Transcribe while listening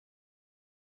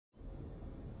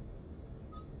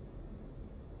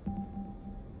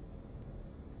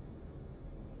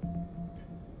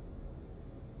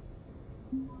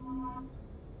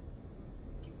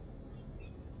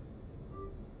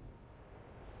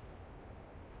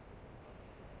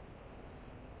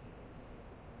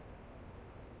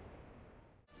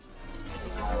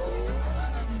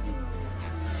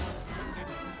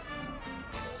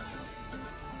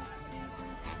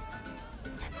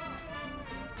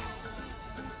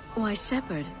Why,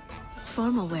 Shepard?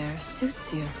 Formal wear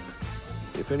suits you.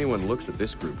 If anyone looks at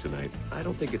this group tonight, I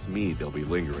don't think it's me they'll be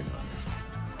lingering on.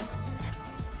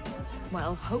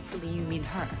 Well, hopefully you mean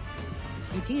her.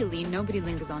 Ideally, nobody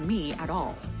lingers on me at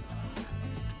all.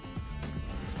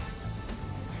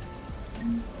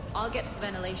 I'll get to the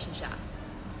ventilation shaft.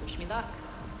 Wish me luck.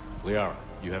 Liara,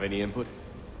 you have any input?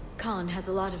 Khan has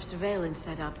a lot of surveillance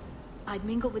set up. I'd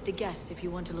mingle with the guests if you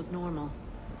want to look normal.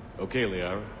 Okay,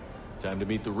 Liara. Time to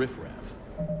meet the riffraff.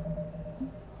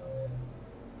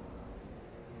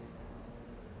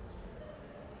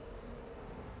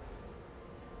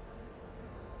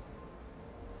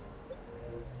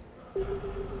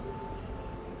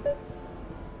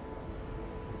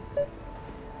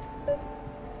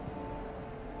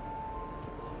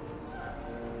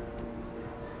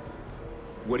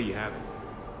 What do you have?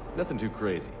 Nothing too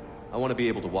crazy. I want to be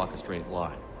able to walk a straight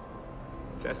line.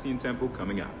 Thessian Temple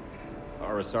coming up.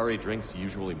 Are Asari drinks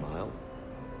usually mild?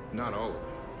 Not all of them.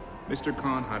 Mr.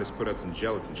 Khan had us put out some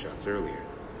gelatin shots earlier.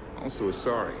 Also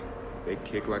Asari. They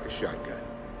kick like a shotgun.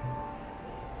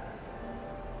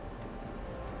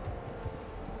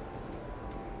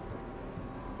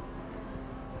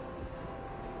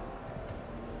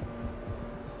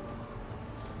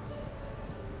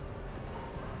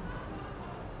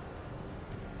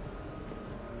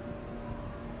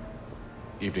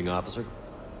 Evening, officer.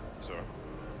 Sir?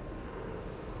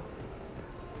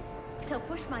 So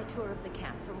push my tour of the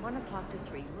camp from 1 o'clock to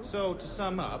 3. So, to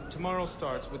sum up, tomorrow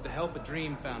starts with the Help a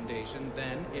Dream Foundation,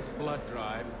 then it's blood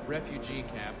drive, refugee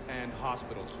camp, and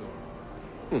hospital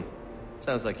tour.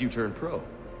 Sounds like you turned pro.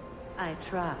 I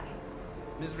try.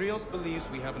 Ms. Rios believes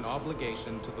we have an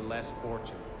obligation to the less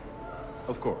fortunate.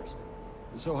 Of course.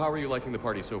 So how are you liking the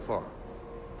party so far?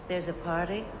 There's a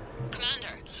party?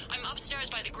 Commander, I'm upstairs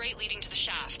by the grate leading to the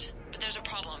shaft, but there's a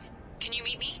problem. Can you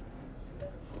meet me?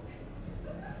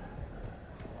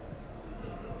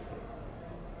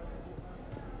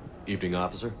 Evening,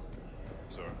 officer.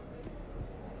 Sir?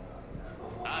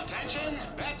 Attention,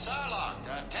 bets are locked.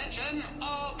 Attention,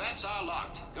 all bets are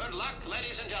locked. Good luck,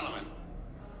 ladies and gentlemen.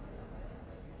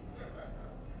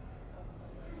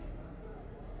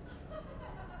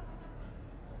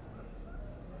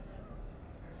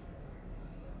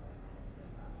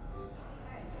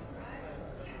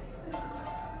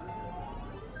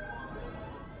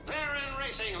 Baron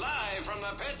Racing live from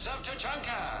the pits of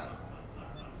Tuchanka.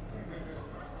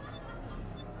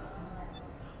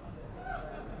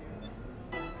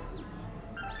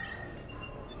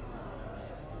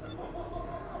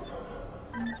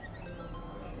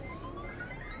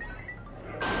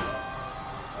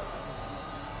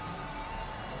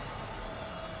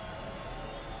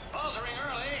 Faltering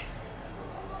early.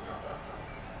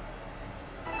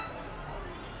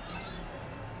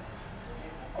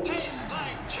 Tastes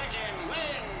like chicken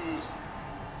wins.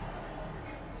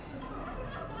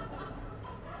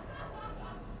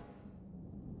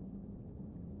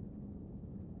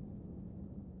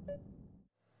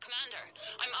 Commander,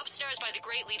 I'm upstairs by the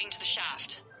grate leading to the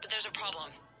shaft, but there's a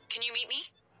problem. Can you meet me?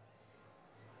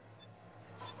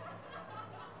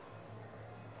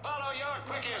 Follow your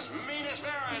quickest, meanest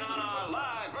Baron on our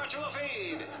live virtual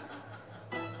feed.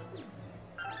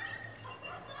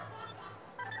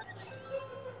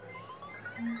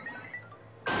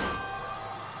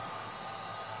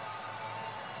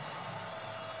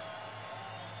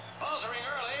 Faltering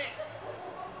early.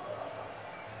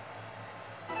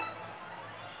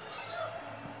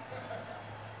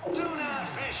 Tuna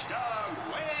Fish Dog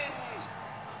wins.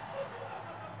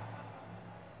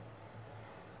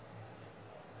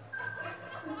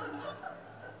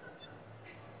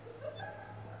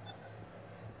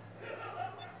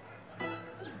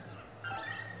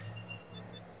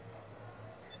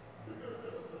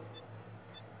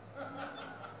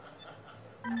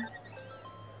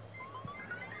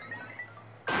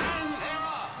 And they're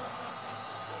off.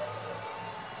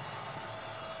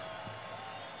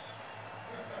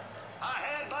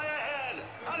 Ahead by a head,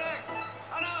 a neck,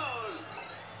 a nose.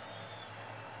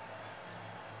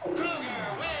 Kruger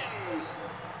wins.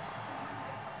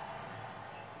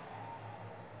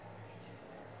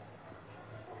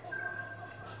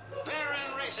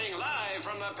 Baron Racing live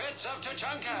from the pits of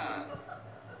Tuchanka.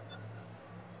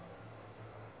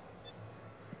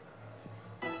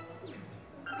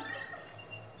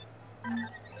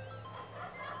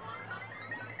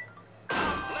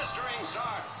 A blistering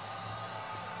start.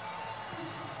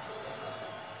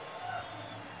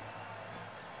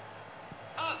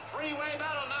 A three-way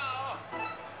battle now.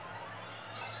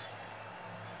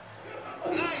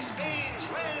 Nice Beans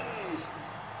wins.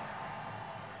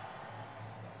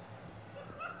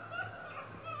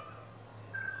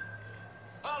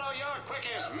 Follow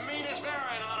quickest, meanest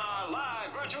Baron on our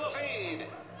live virtual feed.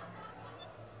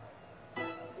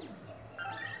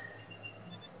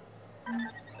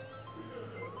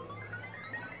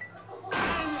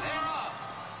 And they're off.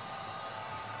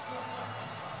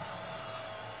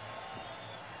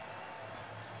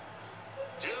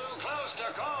 Too close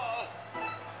to call.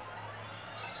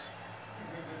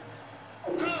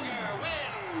 Kruger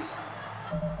wins.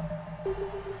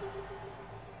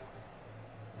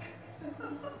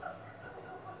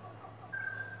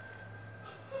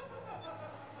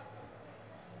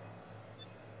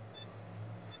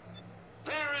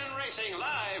 Baron Racing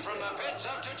live from the pits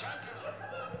of Tuchanka.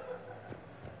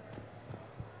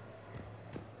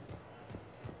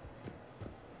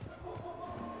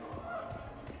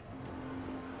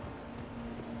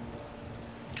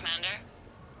 Commander?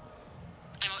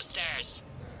 I'm upstairs.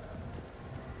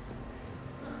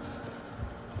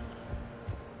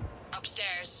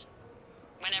 Upstairs.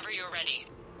 Whenever you're ready.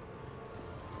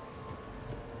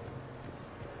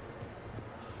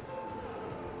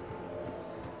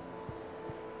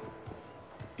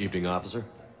 Evening, officer.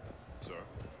 Sir?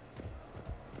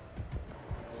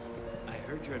 I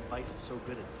heard your advice is so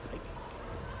good at psychic.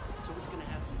 So what's gonna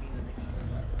happen to me in the next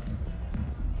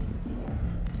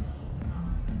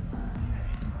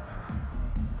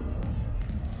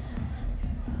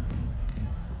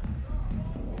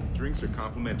Drinks are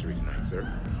complimentary tonight,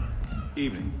 sir.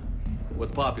 Evening.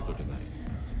 What's popular tonight?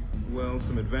 Well,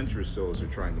 some adventurous souls are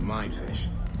trying the mind fish.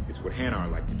 It's what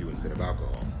Hanar like to do instead of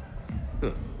alcohol.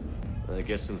 Huh. I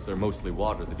guess since they're mostly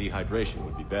water, the dehydration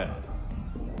would be bad.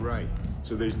 Right.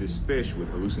 So there's this fish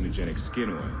with hallucinogenic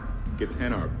skin oil. Gets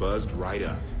Hanar buzzed right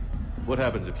up. What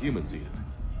happens if humans eat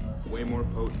it? Way more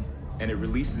potent. And it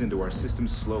releases into our system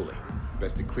slowly.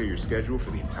 Best to clear your schedule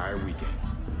for the entire weekend.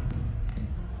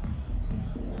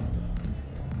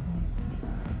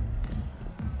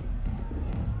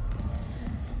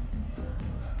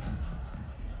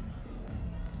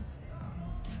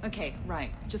 Okay,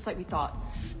 right. Just like we thought.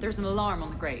 There's an alarm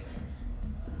on the grate.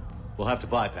 We'll have to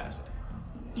bypass it.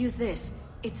 Use this.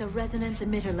 It's a resonance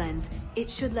emitter lens. It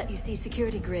should let you see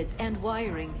security grids and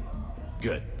wiring.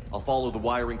 Good. I'll follow the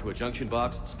wiring to a junction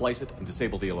box, splice it, and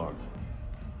disable the alarm.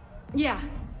 Yeah.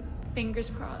 Fingers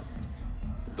crossed.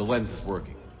 The lens is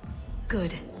working.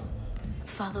 Good.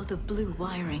 Follow the blue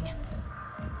wiring.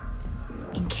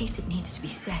 In case it needs to be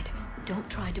said, don't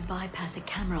try to bypass a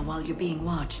camera while you're being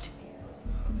watched.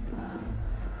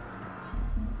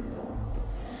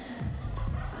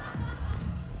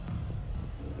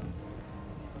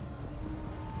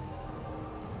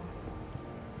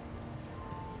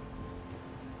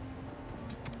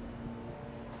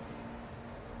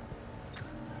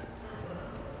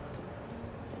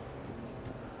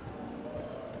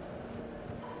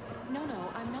 No,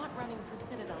 I'm not running for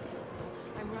Citadel Council.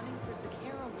 I'm running for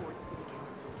Zakara Ward City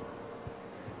Council.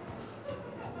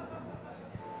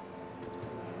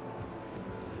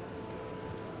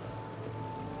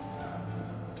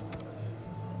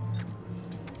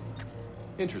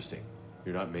 Interesting.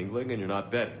 You're not mingling and you're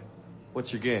not betting.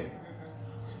 What's your game?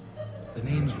 The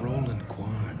name's Roland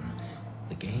Quarn.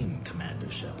 The game,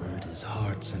 Commander Shepard, is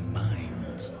hearts and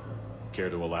minds. Care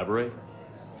to elaborate?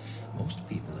 Most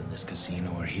people in this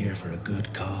casino are here for a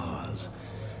good cause.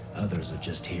 Others are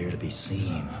just here to be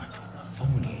seen.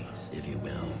 Phonies, if you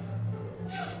will.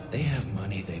 They have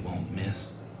money they won't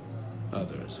miss.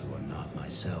 Others, who are not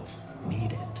myself,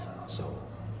 need it. So,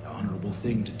 the honorable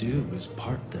thing to do is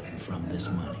part them from this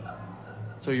money.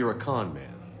 So you're a con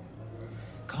man?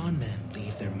 Con men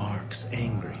leave their marks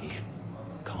angry.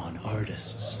 Con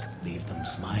artists leave them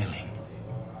smiling.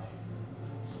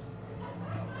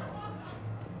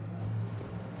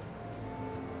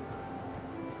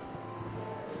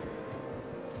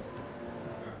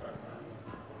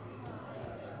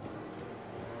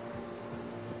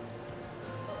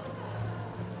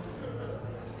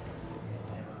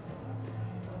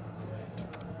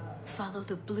 Follow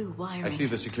the blue wiring. I see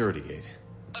the security gate.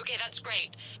 Okay, that's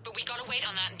great, but we gotta wait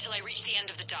on that until I reach the end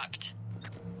of the duct.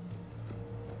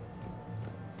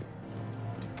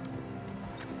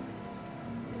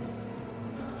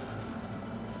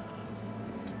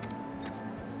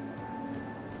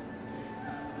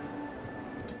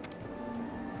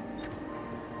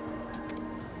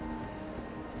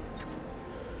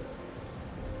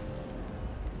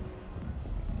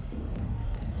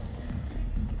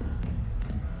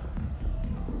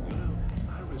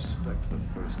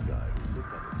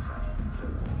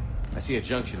 I see a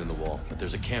junction in the wall, but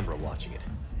there's a camera watching it.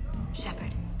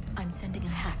 Shepard, I'm sending a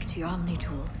hack to your Omni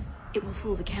tool. It will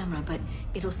fool the camera, but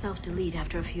it'll self-delete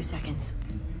after a few seconds.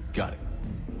 Got it.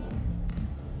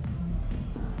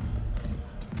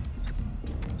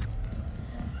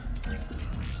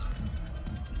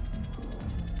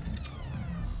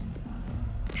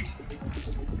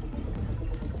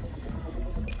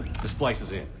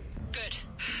 splices in. Good.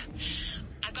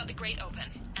 I've got the grate open,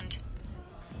 and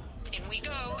in we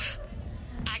go.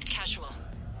 Act casual.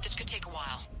 This could take a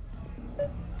while.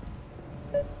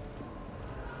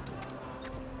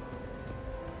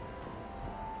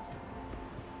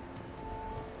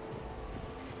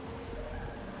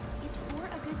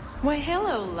 Why,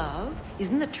 hello, love.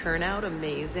 Isn't the turnout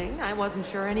amazing? I wasn't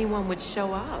sure anyone would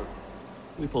show up.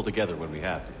 We pull together when we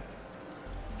have to.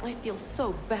 I feel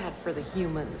so bad for the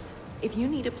humans. If you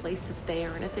need a place to stay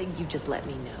or anything, you just let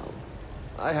me know.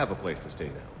 I have a place to stay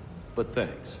now, but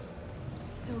thanks.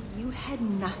 So you had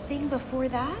nothing before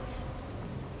that?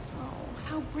 Oh,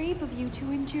 how brave of you to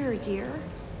endure, dear.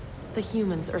 The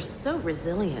humans are so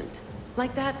resilient.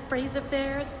 Like that phrase of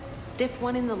theirs, stiff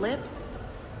one in the lips.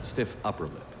 Stiff upper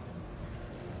lip.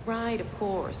 Right, of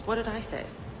course. What did I say?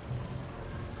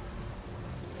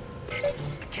 The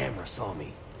camera saw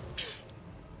me.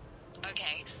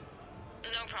 Okay.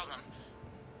 No problem.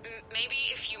 Maybe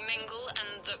if you mingle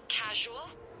and look casual?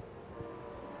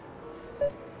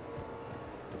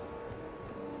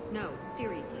 No,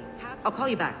 seriously. I'll call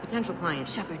you back. Potential client.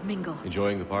 Shepard, mingle.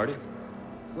 Enjoying the party?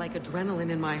 Like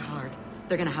adrenaline in my heart.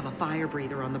 They're gonna have a fire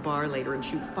breather on the bar later and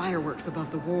shoot fireworks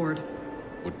above the ward.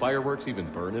 Would fireworks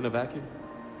even burn in a vacuum?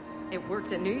 It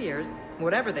worked at New Year's.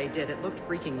 Whatever they did, it looked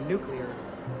freaking nuclear.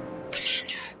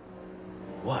 Commander.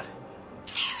 What?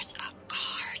 There's a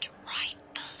guard right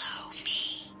below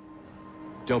me.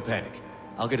 Don't panic.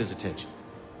 I'll get his attention.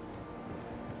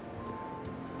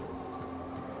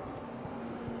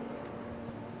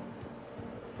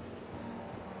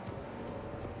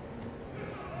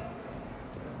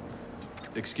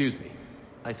 Excuse me.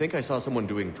 I think I saw someone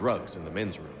doing drugs in the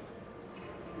men's room.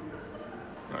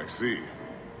 I see.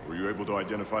 Were you able to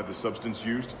identify the substance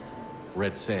used?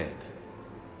 Red sand.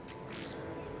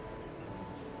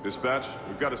 Dispatch,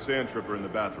 we've got a sand tripper in the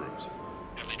bathrooms.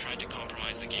 Have they tried to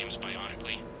compromise the games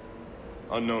bionically?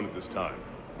 Unknown at this time.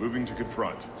 Moving to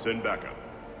confront. Send backup.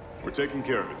 We're taking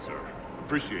care of it, sir.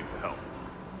 Appreciate the help.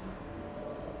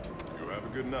 You have a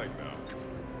good night now.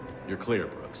 You're clear,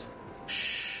 Brooks.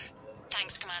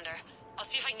 Thanks, Commander. I'll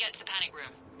see if I can get to the panic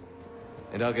room.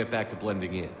 And I'll get back to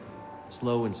blending in.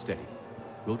 Slow and steady.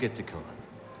 We'll get to Khan.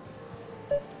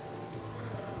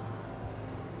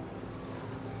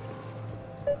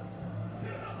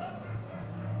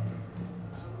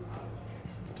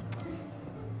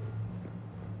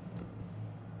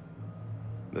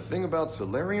 The thing about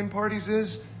Solarian parties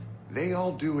is, they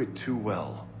all do it too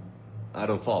well. I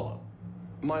don't follow.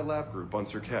 My lab group on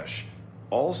Sirkesh.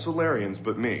 All Solarians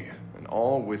but me, and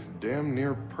all with damn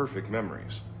near perfect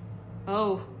memories.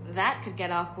 Oh, that could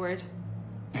get awkward.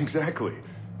 Exactly.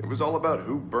 It was all about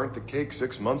who burnt the cake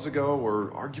 6 months ago,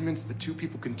 or arguments the two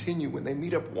people continue when they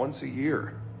meet up once a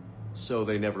year. So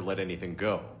they never let anything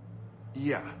go?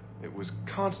 Yeah, it was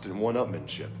constant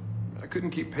one-upmanship. I couldn't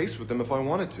keep pace with them if I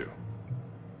wanted to.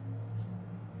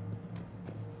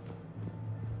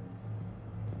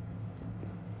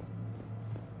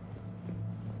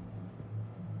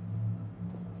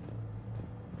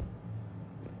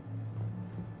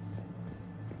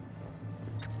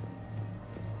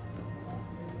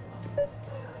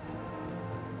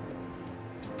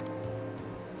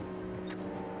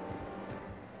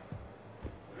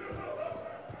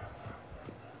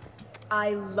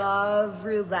 I love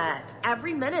roulette.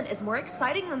 Every minute is more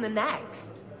exciting than the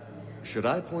next. Should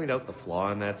I point out the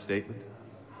flaw in that statement?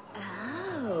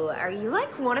 Oh, are you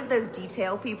like one of those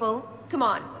detail people? Come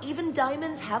on, even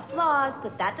diamonds have flaws,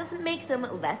 but that doesn't make them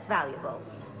less valuable.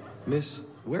 Miss,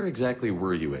 where exactly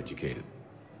were you educated?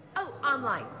 Oh,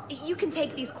 online. You can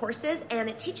take these courses, and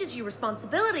it teaches you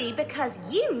responsibility because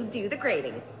you do the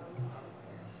grading.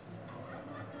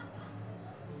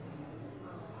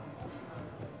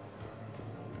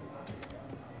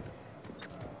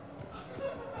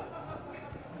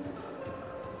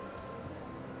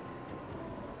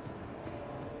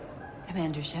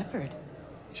 Commander Shepard.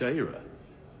 Shaira.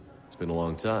 It's been a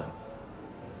long time.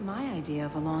 My idea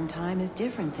of a long time is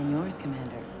different than yours,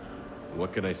 Commander.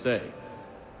 What can I say?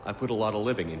 I put a lot of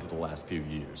living into the last few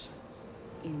years.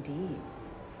 Indeed.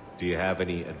 Do you have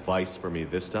any advice for me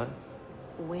this time?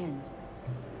 When?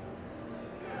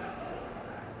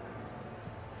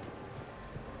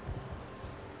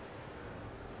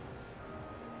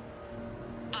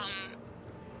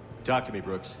 Talk to me,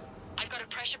 Brooks. I've got a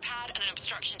pressure pad and an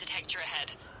obstruction detector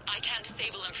ahead. I can't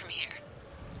disable them from here.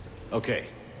 Okay.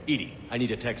 Edie, I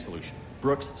need a tech solution.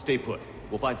 Brooks, stay put.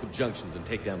 We'll find some junctions and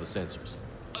take down the sensors.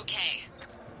 Okay.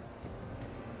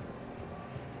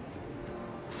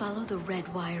 Follow the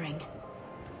red wiring.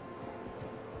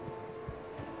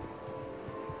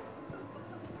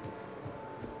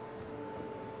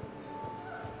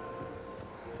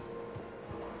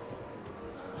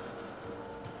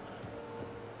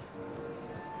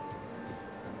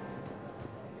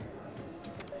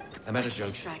 I'm at a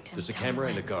junction. There's a camera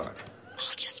and a guard.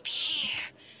 I'll just be here.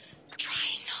 Try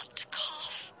not to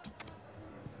cough.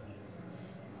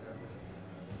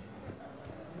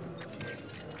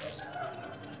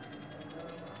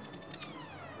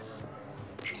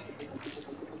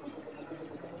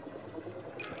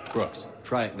 Brooks,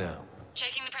 try it now.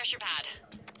 Checking the pressure pad.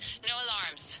 No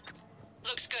alarms.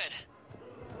 Looks good.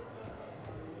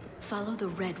 Follow the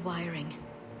red wiring.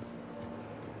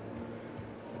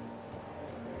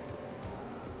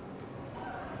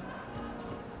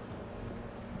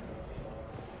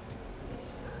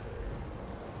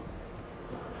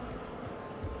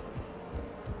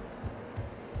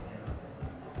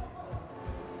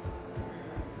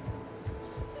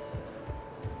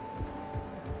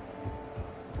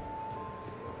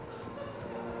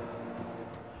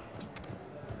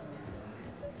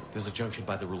 There's a junction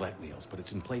by the roulette wheels, but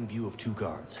it's in plain view of 2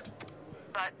 guards.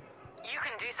 But you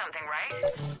can do something,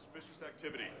 right? Suspicious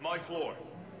activity. My floor.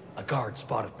 A guard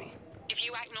spotted me. If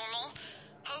you act normal,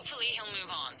 hopefully he'll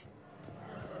move on.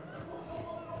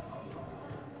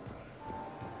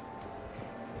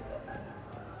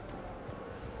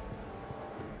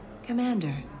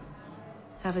 Commander,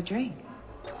 have a drink.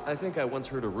 I think I once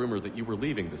heard a rumor that you were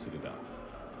leaving the Citadel.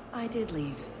 I did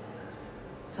leave.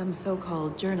 Some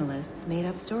so-called journalists made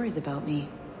up stories about me.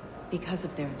 Because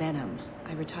of their venom,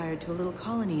 I retired to a little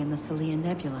colony in the Salian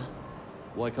Nebula.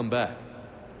 Why come back?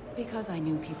 Because I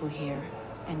knew people here,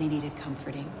 and they needed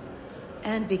comforting.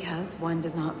 And because one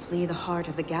does not flee the heart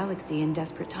of the galaxy in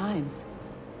desperate times.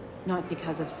 Not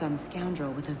because of some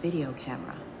scoundrel with a video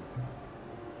camera.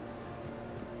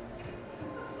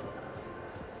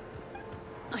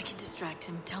 I can distract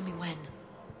him. Tell me when.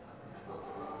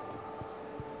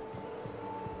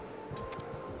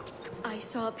 I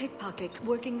saw a pickpocket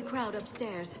working the crowd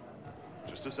upstairs.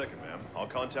 Just a second, ma'am. I'll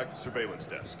contact the surveillance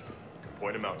desk. You can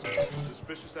point him out to me.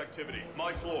 Suspicious activity.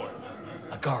 My floor.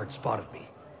 A guard spotted me.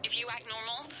 If you act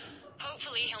normal,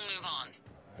 hopefully he'll move on.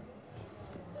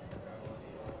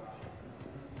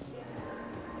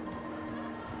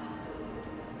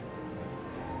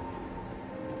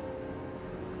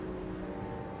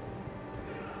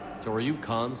 So are you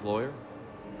Khan's lawyer?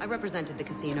 I represented the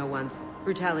casino once.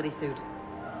 Brutality suit.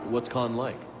 What's Khan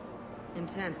like?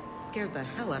 Intense. Scares the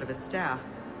hell out of his staff.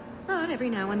 But every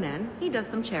now and then, he does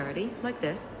some charity, like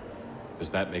this. Does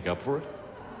that make up for it?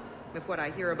 If what I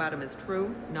hear about him is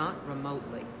true, not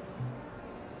remotely.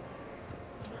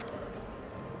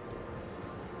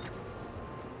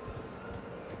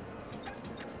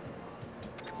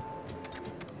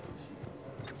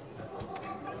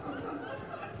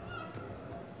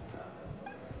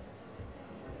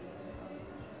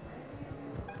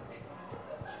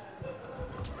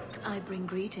 I bring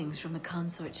greetings from the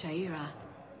consort Shaira.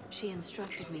 She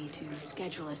instructed me to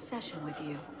schedule a session with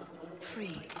you.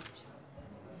 Free.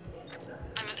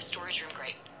 I'm at the storage room,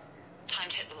 great. Time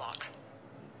to hit the lock.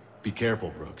 Be careful,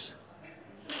 Brooks.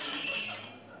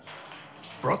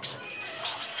 Brooks?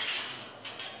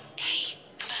 Hey,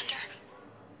 Commander.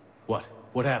 What?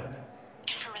 What happened?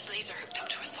 Infrared laser hooked up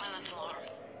to a silent alarm.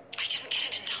 I didn't get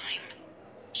it in time.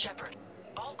 Shepard,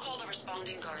 I'll call the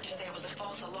responding guard to say it was a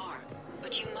false alarm.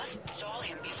 But you must stall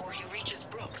him before he reaches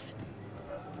Brooks.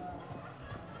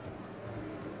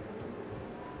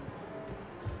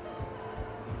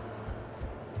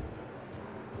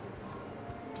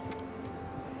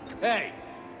 Hey!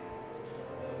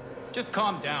 Just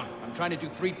calm down. I'm trying to do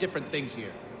 3 different things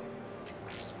here.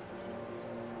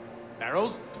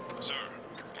 Barrows? Sir,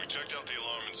 we checked out the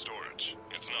alarm in storage.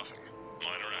 It's nothing.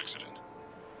 Minor accident.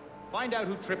 Find out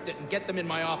who tripped it and get them in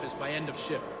my office by end of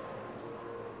shift.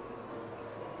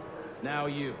 Now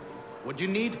you. What'd you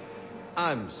need?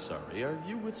 I'm sorry, are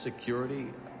you with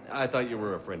security? I thought you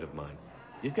were a friend of mine.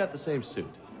 You've got the same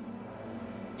suit.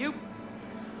 You.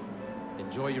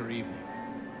 Enjoy your evening.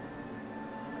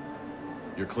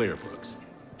 You're clear, Brooks.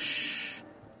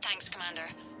 Thanks, Commander.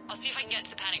 I'll see if I can get to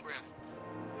the panic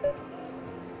room.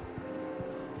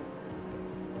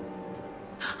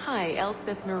 Hi,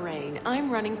 Elspeth Moraine.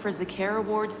 I'm running for Zakara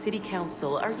Ward City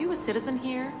Council. Are you a citizen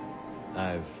here?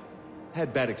 I've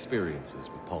had bad experiences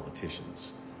with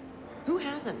politicians. Who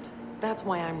hasn't? That's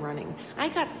why I'm running. I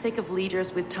got sick of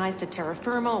leaders with ties to terra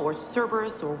firma or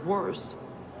Cerberus or worse.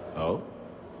 Oh?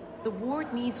 The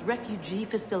ward needs refugee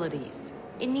facilities.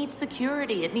 It needs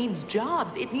security, it needs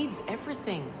jobs, it needs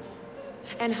everything.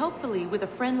 And hopefully, with a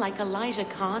friend like Elijah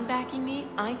Khan backing me,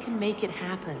 I can make it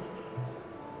happen.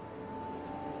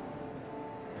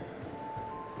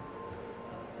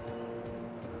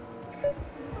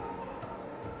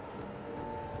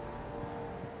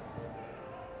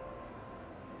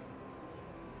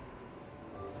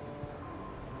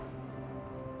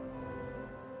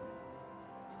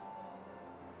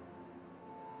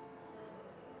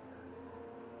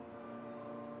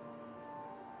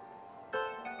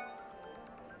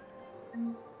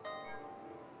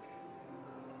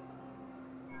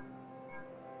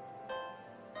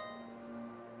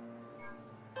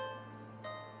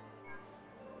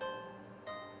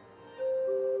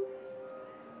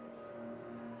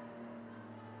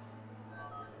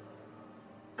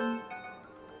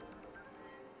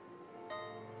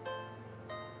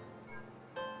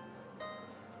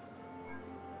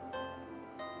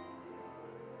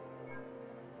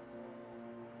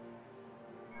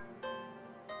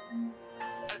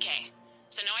 Okay,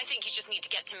 so now I think you just need to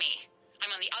get to me.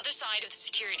 I'm on the other side of the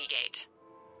security gate.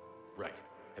 Right.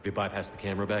 Have you bypassed the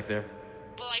camera back there?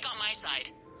 Well, I got my side.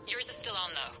 Yours is still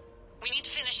on, though. We need to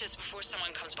finish this before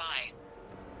someone comes by.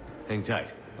 Hang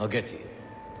tight. I'll get to you.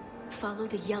 Follow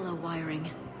the yellow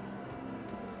wiring.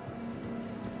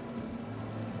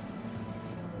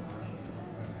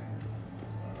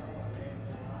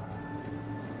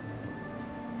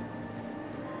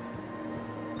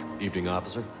 Evening,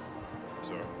 officer.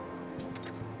 Sir.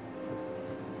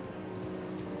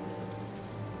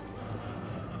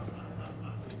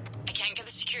 I can't get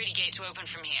the security gate to open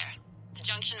from here. The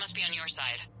junction must be on your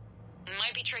side. It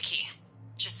might be tricky,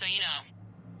 just so you know.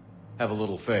 Have a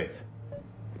little faith.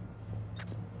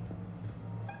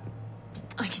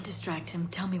 I can distract him.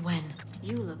 Tell me when.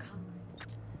 You look hungry.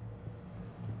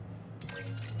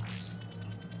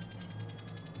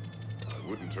 I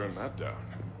wouldn't turn that down.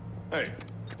 Hey,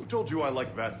 who told you I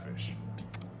like that fish?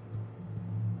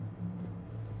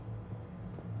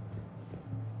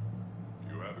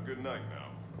 You have a good night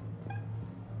now.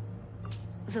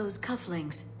 Those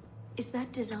cufflinks. Is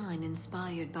that design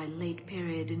inspired by late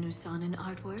period Inusanan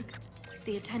artwork?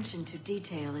 The attention to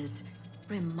detail is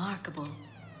remarkable.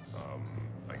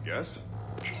 I guess.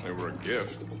 They were a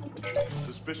gift.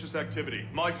 Suspicious activity.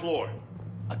 My floor.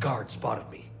 A guard spotted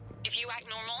me. If you act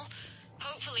normal,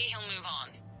 hopefully he'll move on.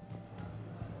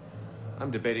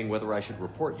 I'm debating whether I should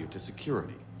report you to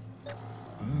security.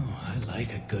 Oh, I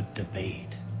like a good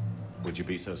debate. Would you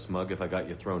be so smug if I got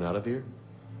you thrown out of here?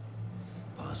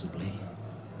 Possibly.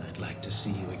 I'd like to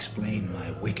see you explain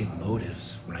my wicked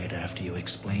motives right after you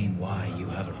explain why you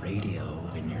have a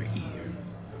radio in your ear.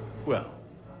 Well,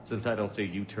 since I don't see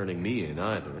you turning me in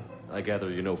either, I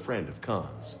gather you're no friend of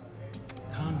Khan's.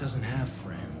 Khan doesn't have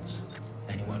friends.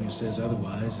 Anyone who says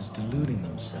otherwise is deluding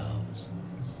themselves.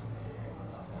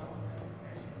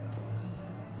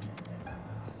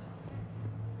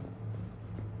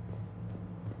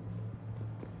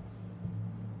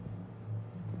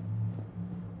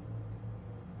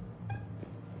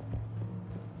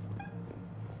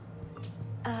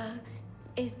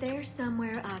 Is there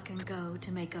somewhere I can go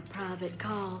to make a private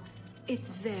call? It's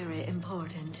very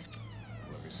important.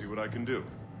 Let me see what I can do.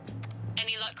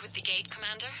 Any luck with the gate,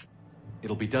 Commander?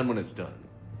 It'll be done when it's done.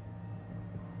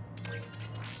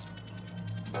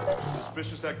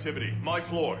 Suspicious activity. My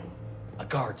floor. A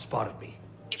guard spotted me.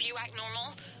 If you act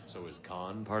normal... So is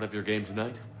Khan part of your game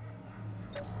tonight?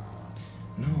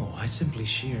 No, I simply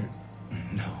shear...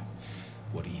 No.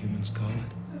 What do humans call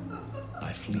it?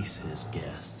 I fleece his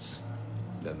guests.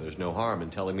 Then there's no harm in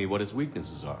telling me what his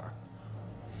weaknesses are.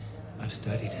 I've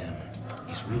studied him.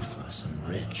 He's ruthless and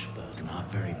rich, but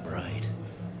not very bright.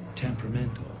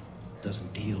 Temperamental.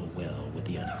 Doesn't deal well with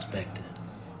the unexpected.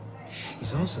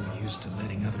 He's also used to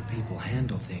letting other people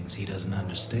handle things he doesn't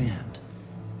understand.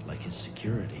 Like his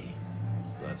security.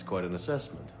 That's quite an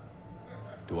assessment.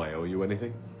 Do I owe you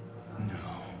anything? No.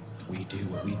 We do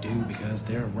what we do because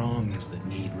there are wrongs that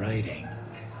need righting.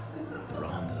 The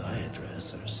wrongs I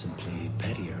address are simply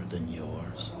pettier than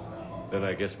yours. Then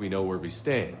I guess we know where we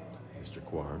stand, Mr.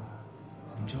 Quarn.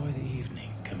 Enjoy the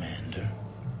evening, Commander.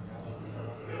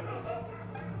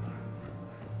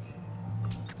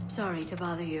 Sorry to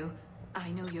bother you.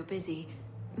 I know you're busy.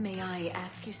 May I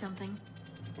ask you something?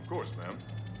 Of course, ma'am.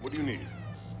 What do you need?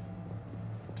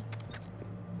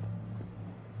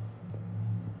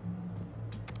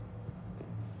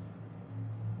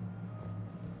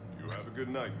 You have a good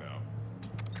night now.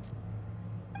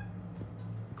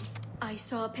 I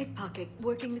saw a pickpocket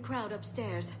working the crowd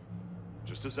upstairs.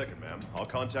 Just a second, ma'am. I'll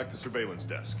contact the surveillance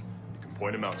desk. You can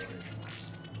point him out to me.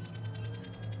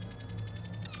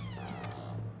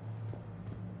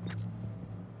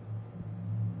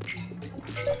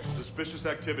 Suspicious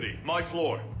activity. My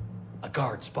floor. A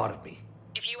guard spotted me.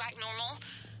 If you act normal,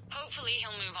 hopefully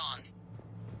he'll move on.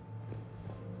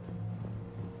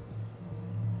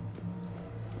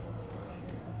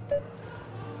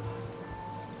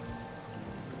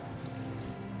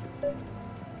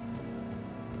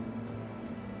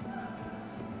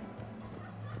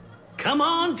 Come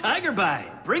on, Tiger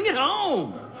Bite. Bring it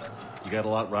home. You got a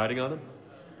lot riding on him?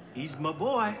 He's my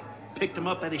boy. Picked him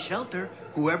up at a shelter.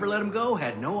 Whoever let him go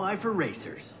had no eye for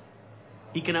racers.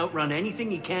 He can outrun anything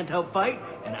he can't outfight,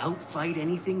 and outfight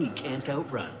anything he can't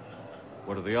outrun.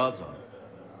 What are the odds on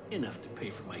it? Enough to pay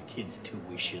for my kid's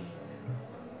tuition.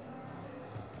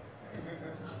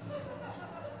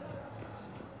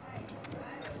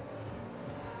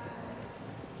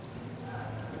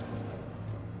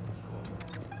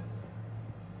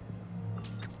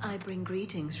 I bring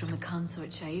greetings from the consort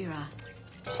Shaira.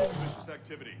 Suspicious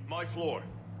activity. My floor.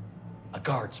 A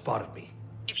guard spotted me.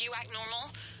 If you act normal,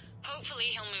 hopefully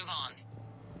he'll move on.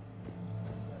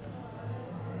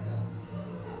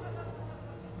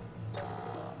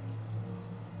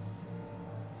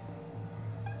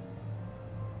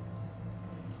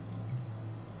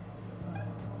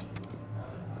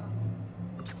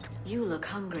 You look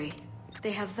hungry.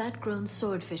 They have vat-grown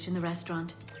swordfish in the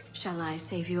restaurant. Shall I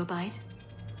save you a bite?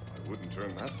 I wouldn't turn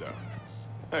that down.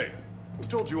 Hey, who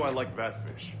told you I like that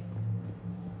fish?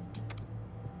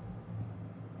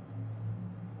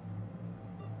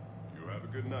 You have a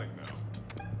good night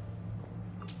now.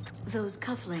 Those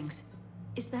cufflinks.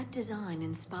 Is that design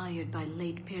inspired by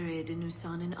late period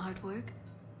Inusanan artwork?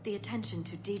 The attention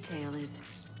to detail is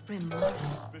remarkable.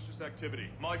 Suspicious activity.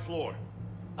 My floor.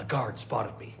 A guard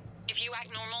spotted me. If you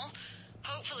act normal,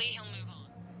 hopefully he'll move on.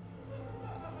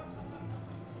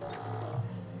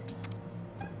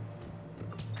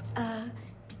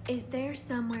 Is there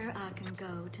somewhere I can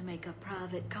go to make a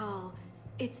private call?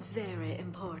 It's very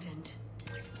important.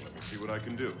 Let me see what I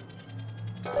can do.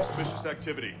 Suspicious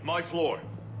activity. My floor.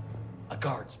 A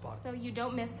guard spotted. So you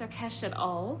don't miss Sarkesh at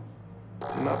all?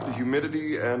 Not the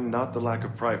humidity and not the lack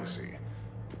of privacy.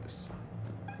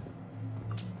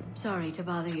 Sorry to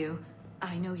bother you.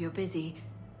 I know you're busy.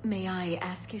 May I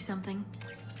ask you something?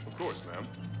 Of course, ma'am.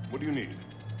 What do you need?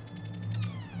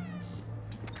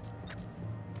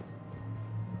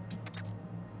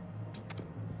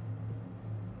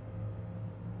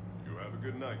 You have a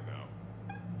good night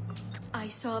now. I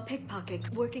saw a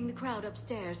pickpocket working the crowd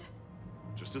upstairs.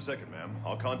 Just a second, ma'am.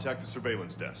 I'll contact the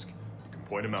surveillance desk. You can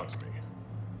point him out to me.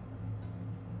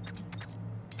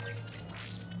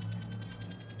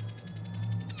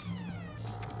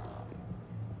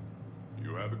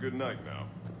 You have a good night now.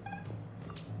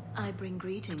 I bring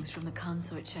greetings from the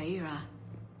consort Shaira.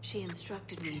 She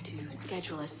instructed me to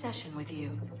schedule a session with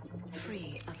you,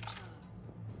 free of charge.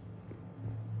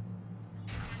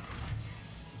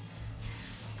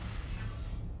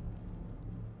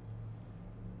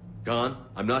 Khan,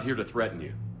 I'm not here to threaten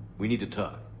you. We need to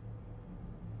talk.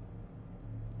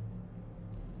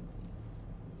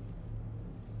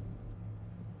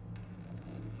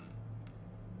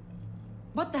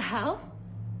 What the hell?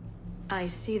 I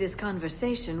see this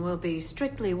conversation will be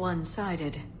strictly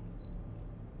one-sided.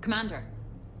 Commander,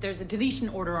 there's a deletion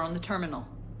order on the terminal.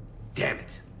 Damn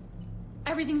it.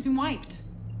 Everything's been wiped.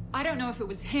 I don't know if it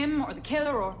was him or the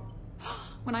killer or...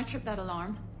 When I tripped that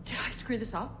alarm, did I screw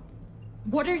this up?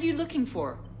 What are you looking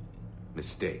for?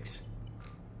 Mistakes.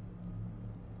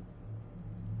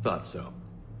 Thought so.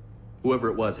 Whoever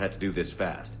it was had to do this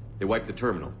fast. They wiped the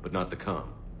terminal, but not the comm.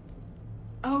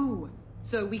 Oh,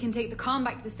 so we can take the comm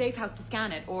back to the safe house to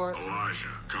scan it, or... Elijah,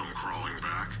 come crawling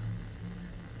back.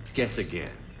 Guess again.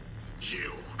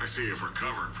 You. I see you've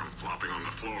recovered from flopping on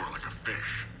the floor like a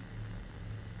fish.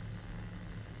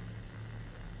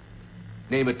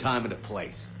 Name a time and a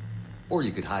place. Or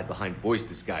you could hide behind voice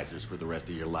disguisers for the rest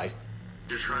of your life.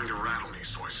 You're trying to rattle me,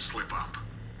 so I slip up.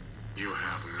 You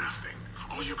have nothing.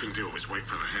 All you can do is wait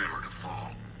for the hammer to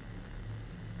fall.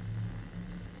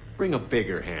 Bring a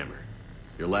bigger hammer.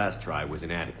 Your last try was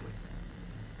inadequate.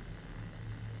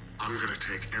 I'm gonna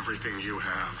take everything you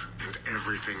have and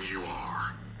everything you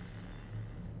are.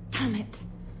 Damn it.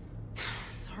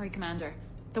 Sorry, Commander.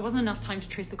 There wasn't enough time to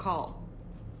trace the call.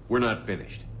 We're not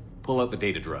finished. Pull out the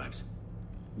data drives.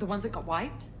 The ones that got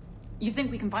wiped? You think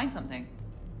we can find something?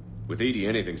 With Edie,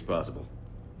 anything's possible.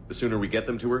 The sooner we get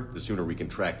them to her, the sooner we can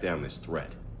track down this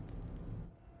threat.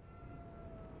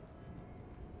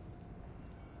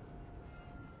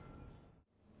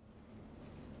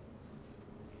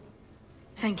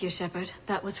 Thank you, Shepard.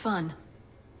 That was fun.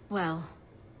 Well,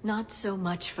 not so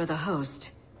much for the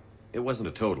host. It wasn't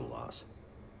a total loss.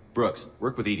 Brooks,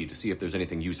 work with Edie to see if there's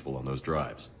anything useful on those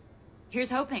drives. Here's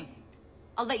hoping.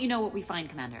 I'll let you know what we find,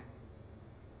 Commander.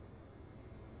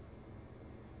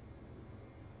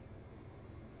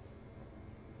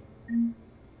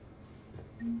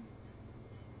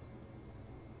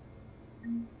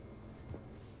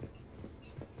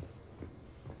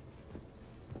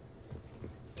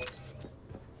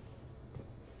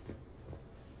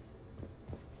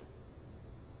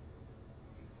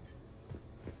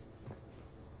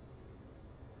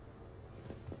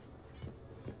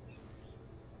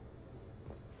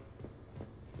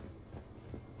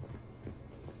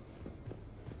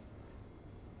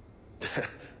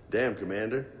 Damn,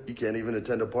 Commander. You can't even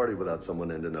attend a party without someone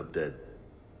ending up dead.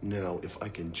 Now, if I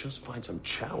can just find some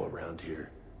chow around here,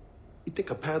 you'd think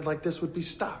a pad like this would be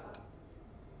stocked.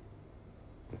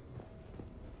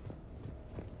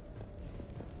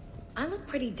 I look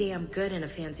pretty damn good in a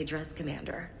fancy dress,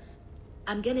 Commander.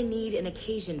 I'm gonna need an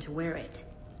occasion to wear it.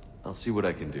 I'll see what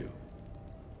I can do.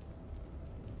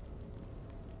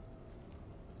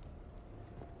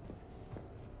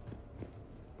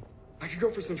 I could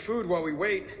go for some food while we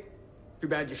wait. Too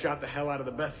bad you shot the hell out of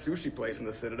the best sushi place in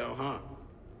the Citadel, huh?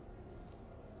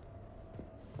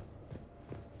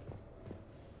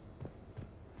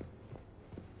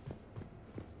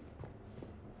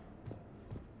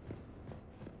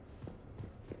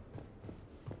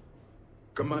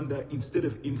 Commander, instead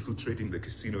of infiltrating the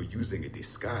casino using a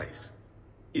disguise,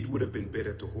 it would have been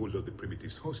better to hold all the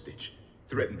primitives hostage,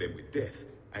 threaten them with death,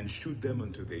 and shoot them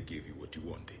until they gave you what you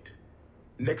wanted.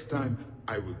 Next time,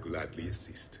 I will gladly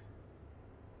assist.